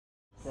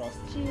Frost.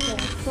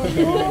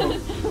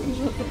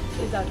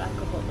 Without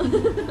alcohol.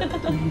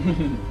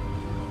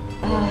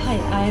 Hi,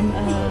 I'm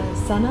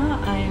Sana.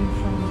 I'm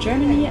from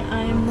Germany.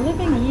 I'm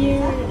living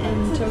here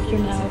in Tokyo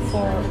now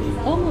for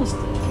almost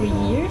 3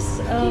 years,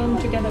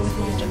 together with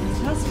my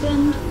Japanese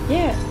husband.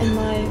 Yeah, in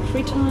my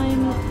free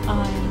time,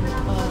 I'm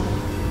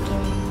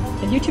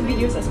doing YouTube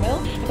videos as well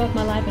about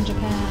my life in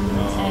Japan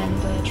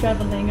and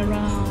traveling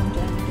around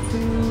and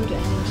food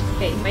and...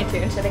 Okay, my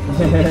turn. Should I come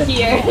over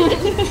here?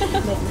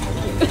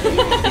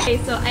 Okay,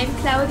 so I'm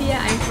Claudia.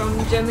 I'm from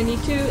Germany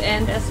too,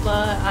 and as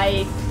well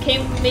I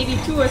came maybe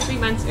 2 or 3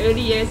 months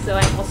earlier, so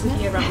I'm also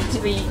here around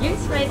 3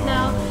 years right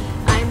now.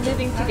 I'm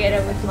living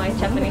together with my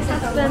Japanese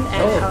husband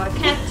and our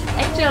cat.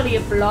 Actually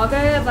a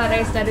blogger, but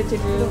I started to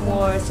do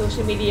more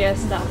social media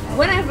stuff.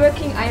 When I'm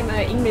working, I'm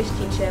an English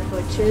teacher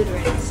for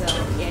children, so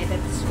yeah,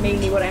 that's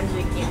mainly what I'm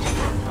doing here in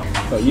Japan.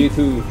 So you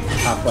two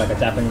have like a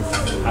Japanese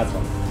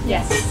husband?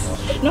 Yes.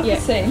 Not the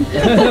same.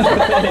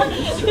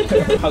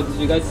 How did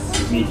you guys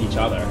meet each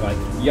other? Like,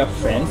 you are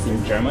friends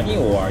in Germany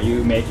or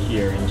you met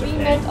here in Japan?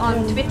 We met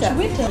on Twitter.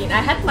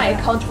 I had my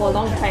account for a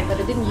long time, but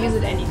I didn't use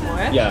it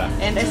anymore. Yeah.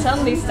 And I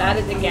suddenly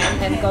started again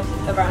and got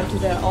around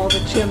to all the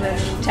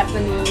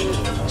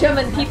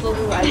German people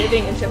who are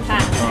living in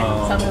Japan.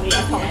 And suddenly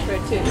I found her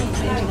too.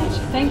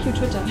 Thank you,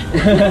 Twitter.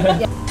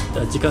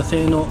 自家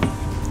製の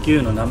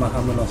牛の生ハ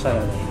ムのサラ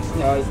ダです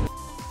ね。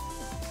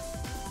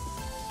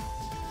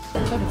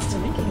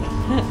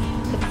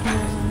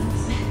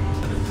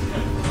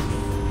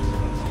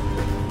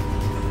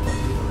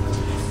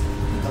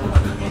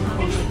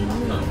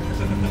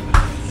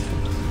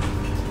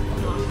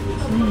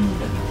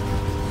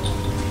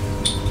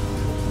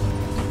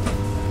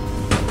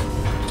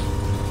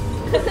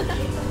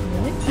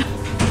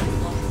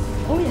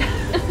Oh yeah.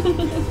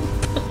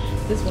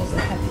 This was a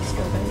happy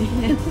strawberry.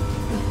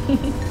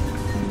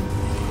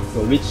 So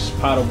which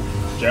part of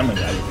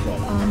Germany are you from?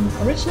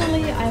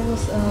 Originally I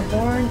was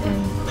born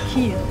in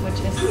Kiel, which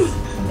is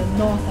in the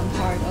northern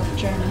part of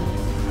Germany.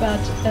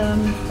 But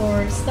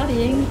for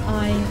studying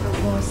I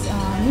was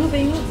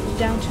moving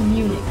down to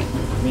Munich.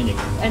 Munich.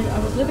 And I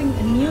was living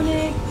in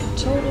Munich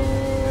total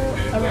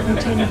around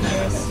 10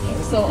 years.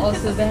 So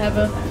also they have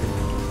a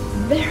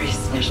very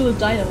special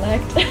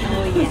dialect.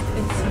 Oh yeah.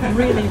 It's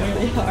really,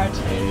 really hard.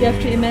 You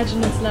have to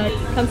imagine it's like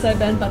Kansai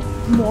band but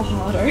more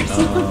harder.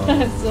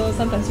 So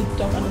sometimes you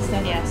don't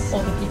understand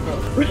all the people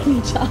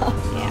really tough.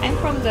 Yeah, I'm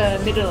from the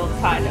middle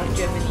part of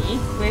Germany.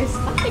 There's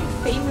nothing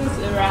famous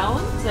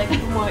around, it's like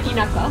more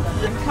inaka.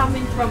 I'm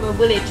coming from a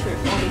village with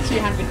only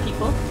 300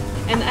 people.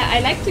 And I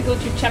like to go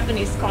to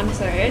Japanese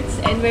concerts,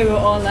 and we were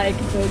all like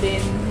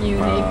Berlin,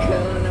 Munich,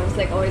 and I was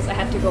like always I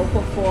had to go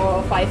for 4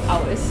 or 5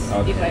 hours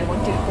if I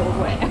want to go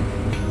where.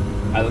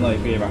 I don't know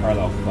if you ever heard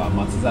of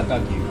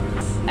Matsusaka Beef.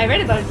 I read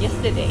about it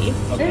yesterday.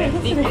 Okay.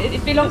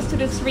 It belongs to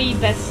the 3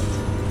 best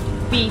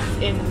beef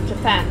in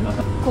Japan.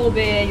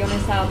 Kobe,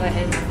 Yonezawa,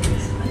 and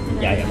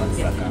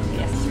Matsusaka.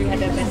 Yes, we had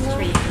the best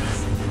 3. こ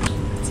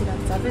ちら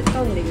ザブ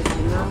トンでござい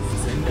ま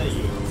す。仙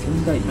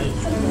台牛.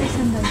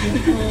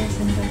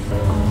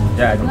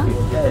 Yeah,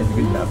 it's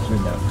good enough, good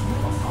enough.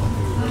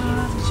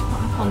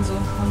 Ponzu.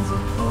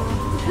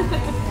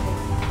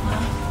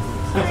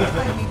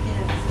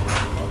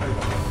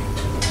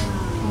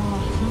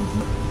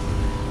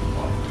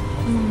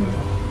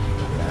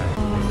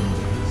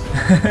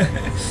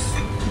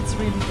 It's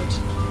really good.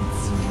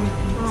 It's really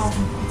good.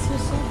 It's so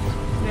soft.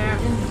 Yeah.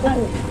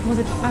 Oh, was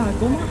it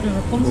goma?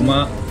 Ponzu?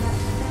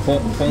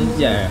 Goma,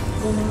 yeah.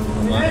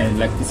 Goma, and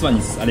like this one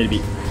is a little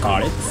bit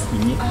garlic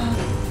in it.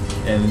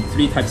 And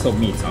 3 types of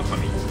meats are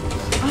coming.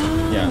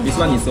 Yeah, this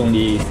one is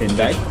only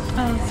Sendai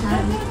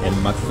and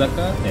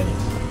Matsusaka and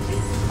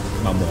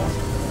one more.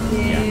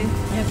 Yeah. You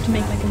have to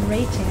make like a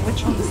rating.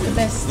 Which one is the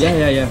best?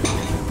 Yeah. It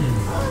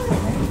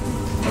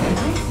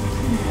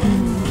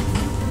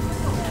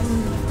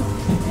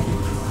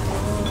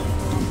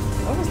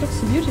always looks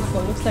so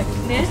beautiful. It looks like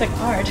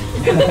art.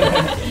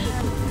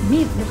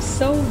 Meat looks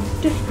so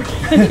different.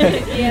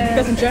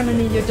 Because in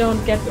Germany you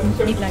don't get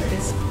meat like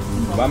this.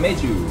 What made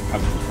you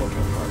come to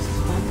Tokyo first?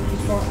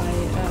 Before I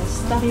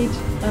studied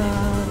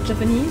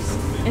Japanese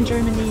in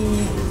Germany,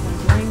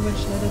 and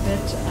language a little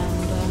bit,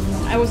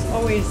 and I was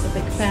always a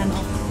big fan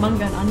of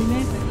manga and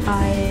anime.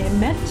 I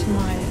met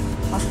my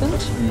husband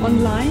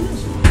online,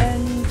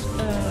 and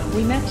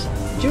we met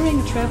during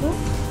a travel,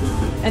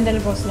 and then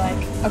it was like,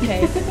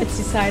 okay, it's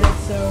decided,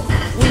 so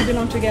we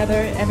belong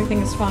together,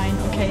 everything is fine,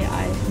 okay,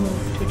 I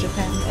moved to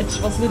Japan. It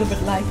was a little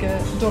bit like a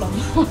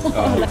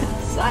dorama.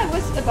 So I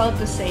was about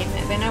the same.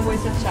 When I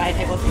was a child,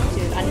 I got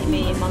into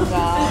anime, manga,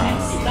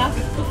 and stuff.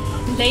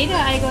 Later,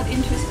 I got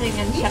interested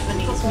in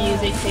Japanese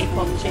music,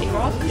 K-pop,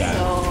 J-rock.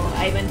 So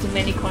I went to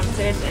many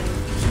concerts and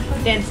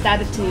then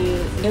started to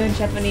learn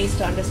Japanese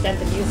to understand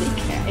the music.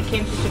 I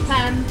came to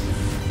Japan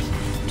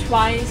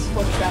twice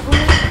for travel,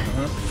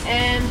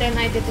 and then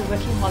I did a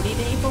working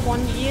holiday for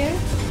 1 year.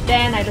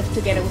 Then I lived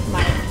together with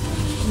my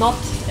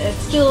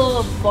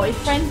still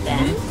boyfriend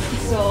then.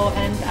 So,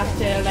 and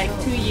after like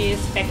 2 years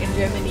back in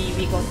Germany,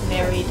 we got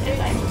married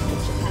and I moved to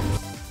Japan.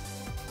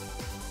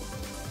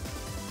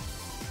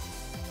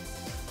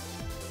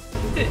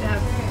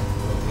 Silent.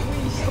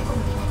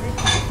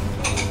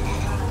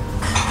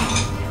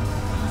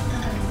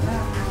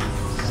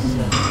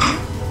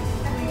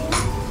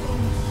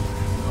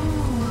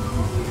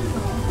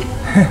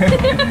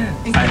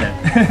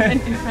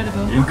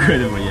 Incredible.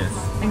 Incredible, yes.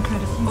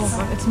 Incredible. Oh,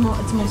 but it's more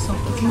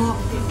soft. It's more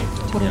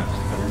total. Yeah.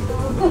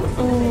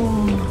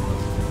 Oh.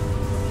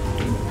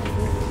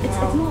 It's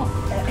more.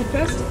 At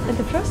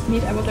the first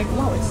meat, I was like,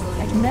 wow, it's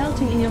like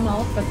melting in your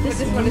mouth. But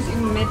this one is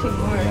even melting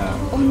more.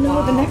 Yeah. Oh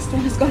no, the next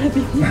one is gonna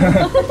be more.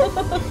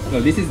 No,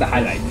 this is the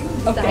highlight.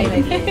 Okay.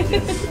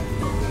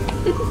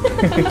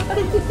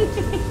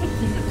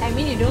 I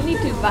mean, you don't need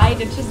to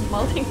bite, it's just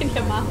melting in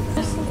your mouth.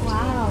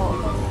 Wow.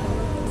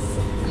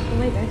 Oh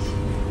my gosh.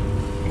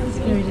 It's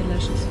very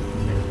delicious.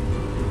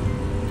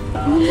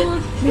 I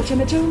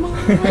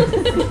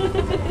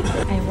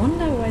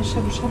wonder why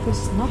shabu shabu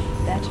is not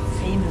that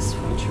famous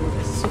for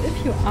tourists. So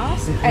if you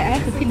ask, I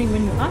have the feeling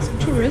when you ask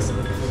tourists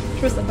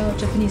about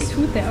Japanese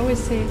food, they always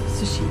say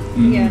sushi.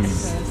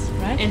 Yes.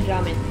 Right? And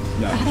ramen.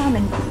 Yeah.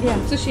 Ramen. Yeah.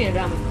 Sushi and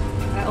ramen.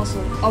 I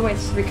also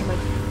always recommend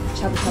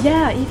shabu shabu.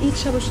 Yeah, eat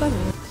shabu shabu.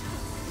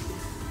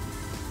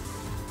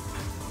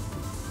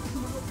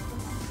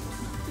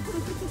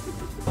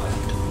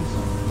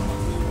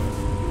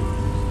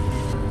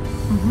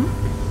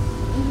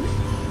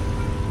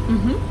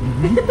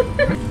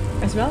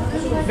 As well,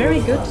 very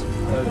good,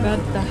 but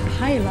the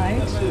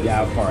highlight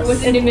Yeah, of course.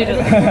 Was in the middle.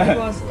 it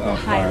was the Of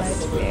highlight.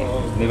 course.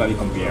 Never be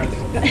compared.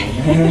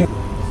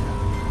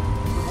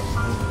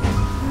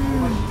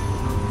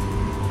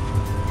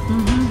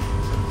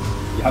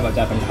 You have a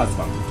Japanese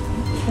husband.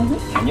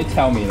 Can you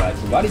tell me, like,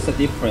 what is the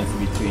difference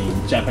between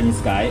Japanese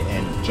guy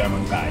and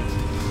German guy?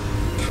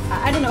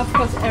 I don't know, of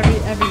course, every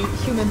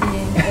human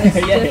being is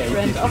Yeah,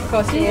 different. yeah. Of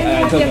course,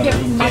 Yeah, totally,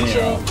 in macho.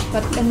 general.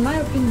 But in my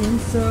opinion,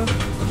 so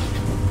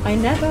I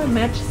never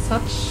met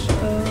such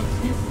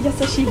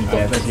Yasashi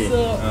Yasashi.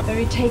 so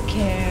very take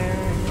care.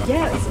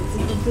 Yeah, it's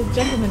the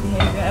gentleman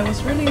behavior. I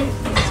was really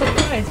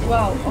surprised.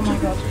 Wow, oh my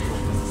god.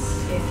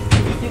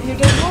 You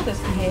don't know this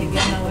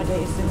behavior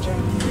nowadays in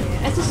Germany.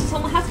 As a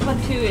some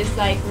husband too is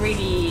like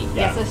really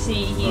Yeah.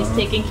 Yasashi. He's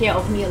taking care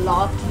of me a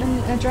lot.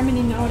 In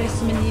Germany nowadays,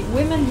 so many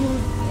women who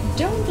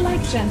don't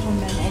like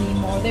gentlemen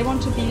anymore. They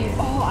want to be,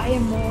 oh, I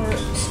am more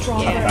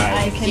stronger. Yeah, I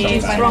right. can Yeah, do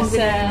it by strong with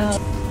myself.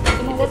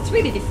 You know what's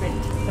really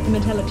different? But the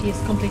mentality is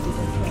completely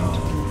different.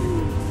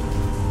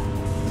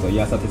 So you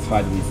are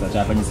satisfied with the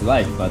Japanese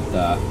life, but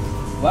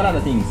what are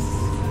the things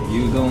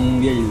you don't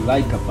really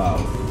like about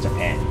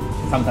Japan?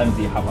 Sometimes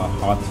you have a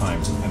hard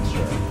time, I'm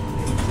sure.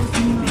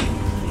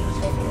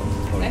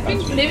 I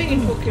think living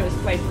in Tokyo is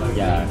quite good.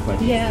 Yeah,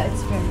 quite. Yeah,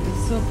 it's very good.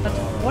 So, but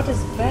what is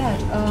bad?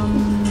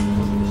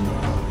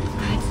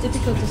 It's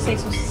difficult to say.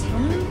 So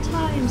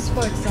sometimes,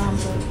 for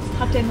example,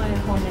 Hatemaya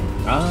Honen.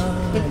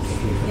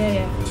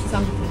 Yeah,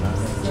 sometimes.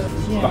 So,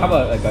 yeah. But how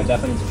about like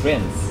Japanese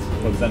friends?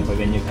 For example,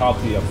 when you talk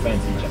to your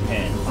friends in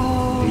Japan,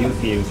 Oh. do you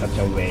feel such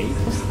a way?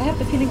 I have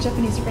the feeling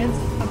Japanese friends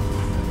are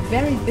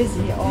very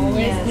busy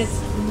always, Yes. and it's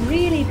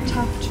really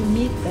tough to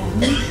meet them.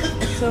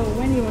 So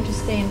when you want to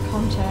stay in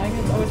contact,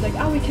 it's always like,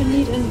 we can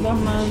meet in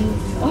 1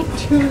 month or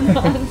 2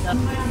 months.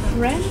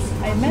 Friends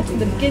I met in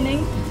the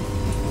beginning,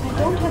 I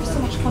don't have so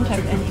much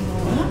contact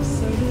anymore.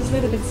 So this is a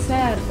little bit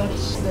sad, but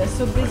they're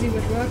so busy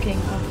with working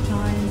all the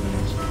time. And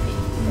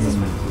this is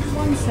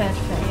one sad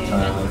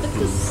fact. It's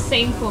the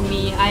same for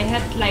me. I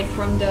had like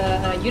from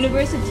the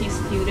university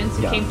students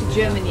who Yeah. came to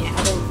Germany. I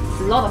had a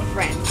lot of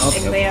friends,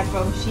 Okay. and they are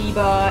from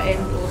Shiba and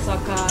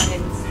Osaka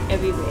and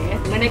everywhere.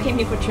 When I came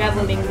here for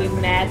traveling, we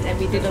met and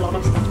we did a lot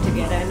of stuff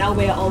together. And now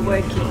we are all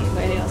working,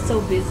 but they are so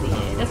busy.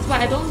 That's why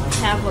I don't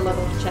have a lot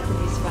of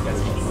Japanese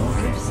friends anymore.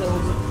 So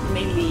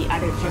mainly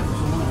other German.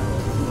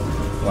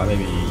 Or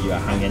maybe you are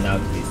hanging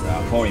out with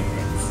foreign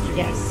friends. You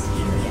Yes.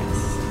 meet here. Yes.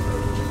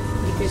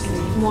 Because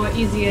it's more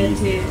easier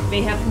to.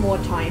 They have more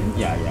time.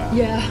 Yeah, yeah.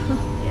 Yeah.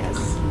 Yes.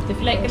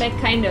 Like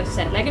kind of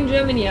sad. Like in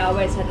Germany, I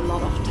always had a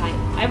lot of time.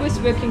 I was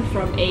working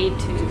from 8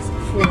 to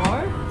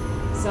 4,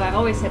 so I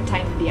always had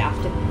time in the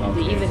afternoon, in the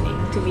Okay. evening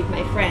to meet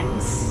my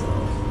friends. So,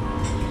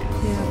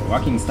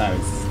 Working style is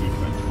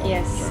different. from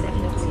Yes,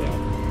 Germany. definitely.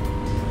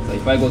 Yeah. So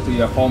if I go to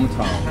your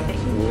hometown,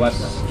 what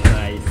can I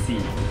see?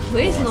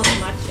 there is not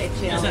much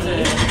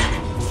actually.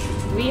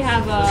 We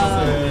have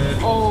a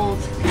old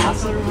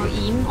castle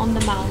ruin on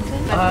the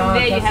mountain, but from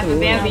there you have a castle.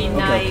 very Okay,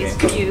 nice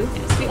okay. view.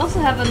 Yes, we also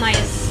have a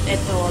nice like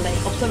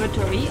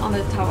observatory on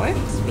the tower.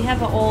 We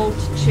have an old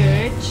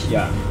church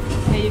Yeah.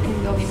 where you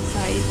can go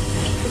inside.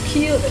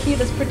 Kiel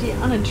is pretty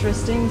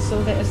uninteresting.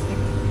 So there is the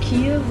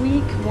Kiel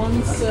week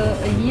once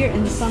a year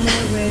in the summer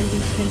where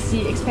you can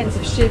see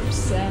expensive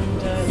ships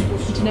and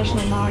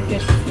international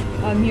market.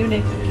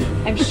 Munich,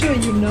 I'm sure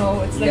you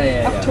know, it's like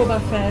Yeah.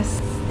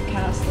 Oktoberfest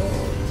castle.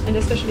 And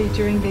especially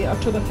during the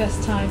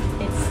Oktoberfest time,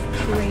 it's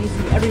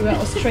crazy. Everywhere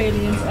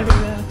Australians,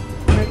 everywhere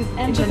Americans,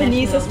 and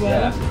Japanese as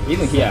well. Yeah.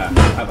 Even here,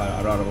 we have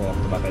a lot of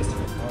October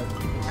festival.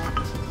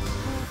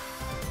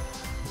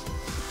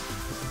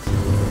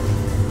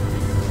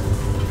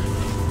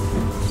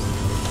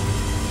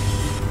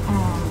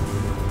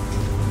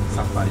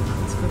 さっぱり。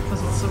It's good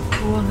because it's so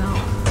cool now.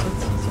 So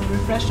it's so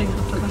refreshing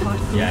after the hot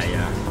food. Yeah,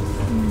 yeah.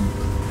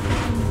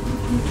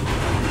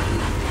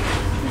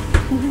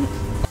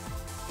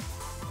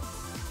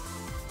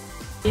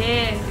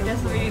 Yeah, it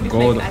doesn't really look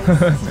Gold. like ice.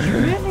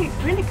 Really,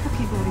 really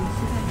kakigori.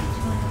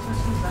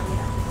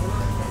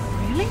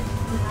 Really?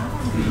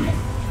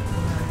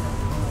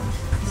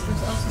 This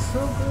looks also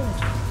so good.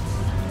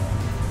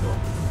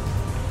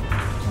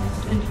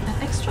 And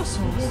extra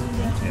sauce.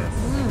 Yes.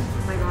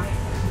 Oh my god.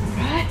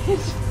 Right?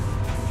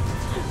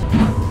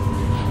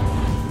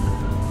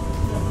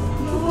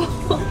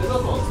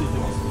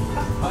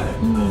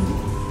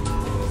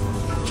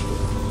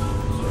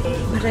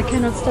 But I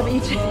cannot stop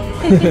eating.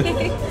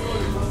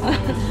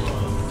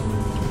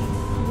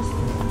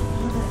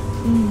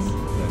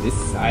 Yeah,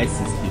 this ice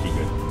is really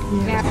good.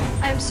 Yeah.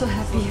 I'm so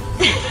happy.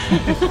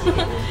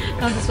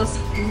 Now this was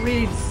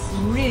really,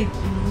 really,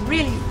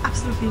 really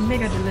absolutely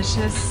mega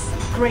delicious.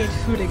 Great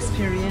food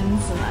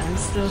experience, and I'm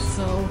still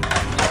so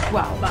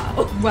wow.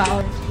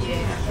 Yeah,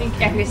 I think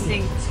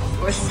everything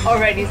was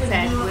already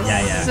said. It was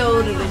Yeah, yeah.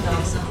 so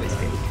delicious. It was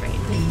really great.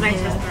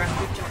 Nice restaurant.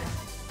 Good job.